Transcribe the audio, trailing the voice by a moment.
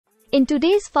In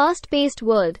today's fast-paced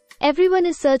world, everyone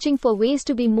is searching for ways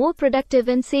to be more productive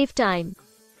and save time.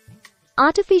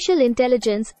 Artificial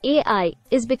intelligence, AI,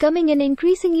 is becoming an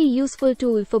increasingly useful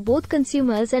tool for both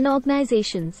consumers and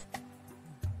organizations.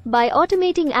 By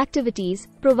automating activities,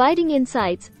 providing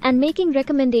insights, and making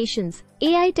recommendations,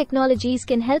 AI technologies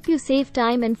can help you save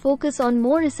time and focus on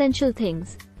more essential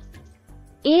things.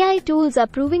 AI tools are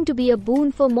proving to be a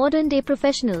boon for modern-day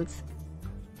professionals.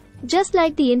 Just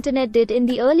like the internet did in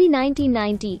the early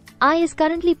 1990s, AI is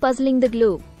currently puzzling the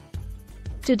globe.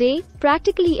 Today,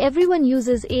 practically everyone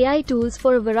uses AI tools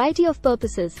for a variety of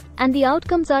purposes, and the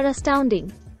outcomes are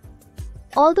astounding.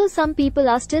 Although some people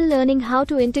are still learning how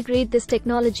to integrate this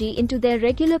technology into their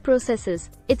regular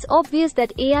processes, it's obvious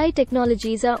that AI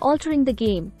technologies are altering the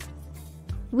game.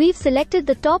 We've selected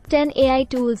the top 10 AI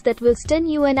tools that will stun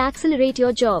you and accelerate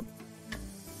your job.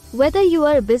 Whether you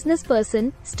are a business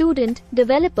person, student,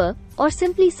 developer, or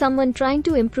simply someone trying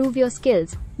to improve your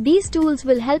skills, these tools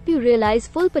will help you realize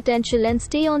full potential and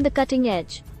stay on the cutting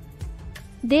edge.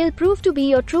 They'll prove to be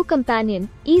your true companion,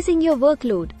 easing your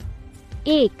workload.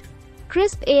 8.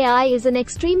 Crisp AI is an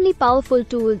extremely powerful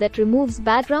tool that removes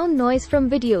background noise from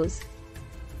videos.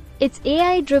 Its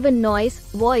AI-driven noise,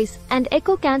 voice, and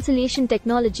echo cancellation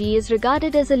technology is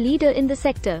regarded as a leader in the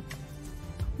sector.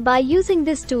 By using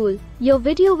this tool, your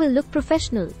video will look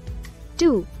professional.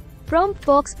 2. Prompt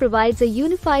Box provides a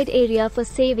unified area for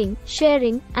saving,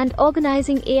 sharing, and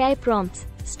organizing AI prompts,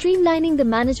 streamlining the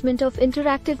management of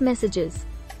interactive messages.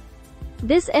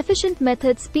 This efficient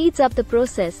method speeds up the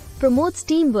process, promotes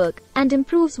teamwork, and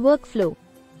improves workflow.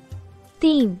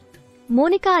 Theme.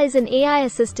 Monica is an AI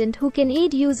assistant who can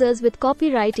aid users with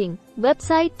copywriting,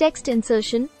 website text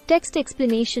insertion, text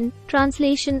explanation,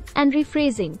 translation, and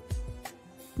rephrasing.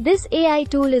 This AI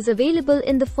tool is available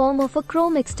in the form of a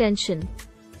Chrome extension.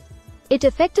 It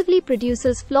effectively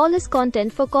produces flawless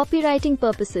content for copywriting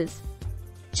purposes.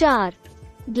 4.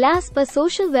 Glasp, a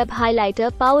social web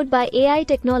highlighter powered by AI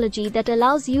technology that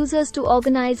allows users to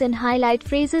organize and highlight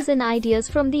phrases and ideas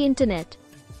from the internet.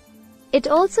 It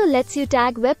also lets you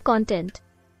tag web content.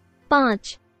 5.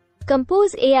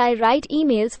 Compose AI write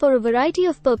emails for a variety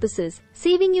of purposes,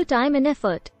 saving you time and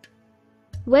effort.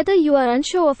 Whether you are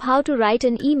unsure of how to write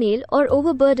an email or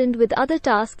overburdened with other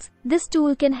tasks, this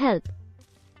tool can help.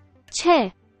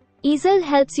 6. Easel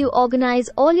helps you organize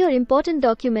all your important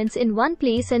documents in one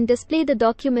place and display the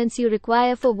documents you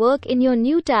require for work in your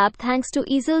new tab thanks to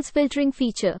Easel's filtering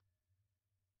feature.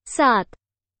 7.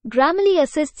 Grammarly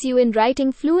assists you in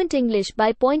writing fluent English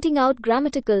by pointing out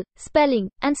grammatical, spelling,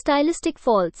 and stylistic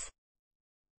faults.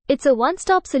 It's a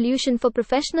one-stop solution for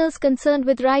professionals concerned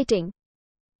with writing.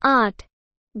 8.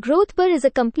 GrowthBar is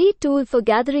a complete tool for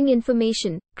gathering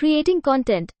information, creating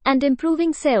content, and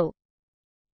improving SEO.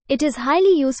 It is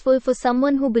highly useful for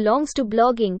someone who belongs to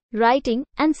blogging, writing,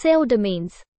 and SEO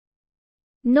domains.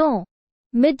 9.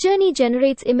 Midjourney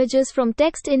generates images from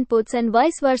text inputs and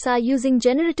vice versa using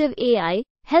generative AI,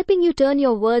 helping you turn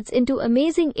your words into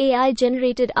amazing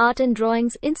AI-generated art and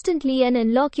drawings instantly and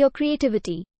unlock your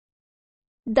creativity.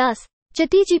 Thus,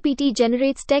 chatgpt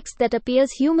generates text that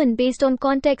appears human based on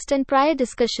context and prior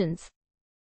discussions.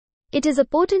 It is a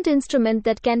potent instrument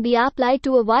that can be applied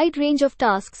to a wide range of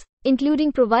tasks,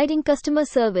 including providing customer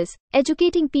service,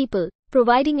 educating people,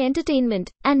 providing entertainment,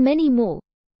 and many more.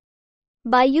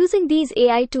 By using these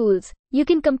AI tools, you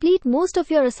can complete most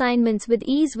of your assignments with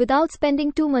ease without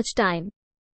spending too much time.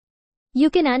 You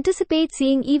can anticipate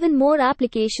seeing even more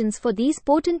applications for these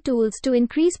potent tools to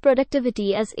increase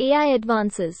productivity as AI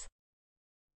advances.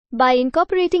 By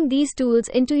incorporating these tools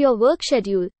into your work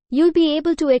schedule, you'll be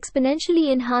able to exponentially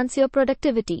enhance your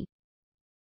productivity.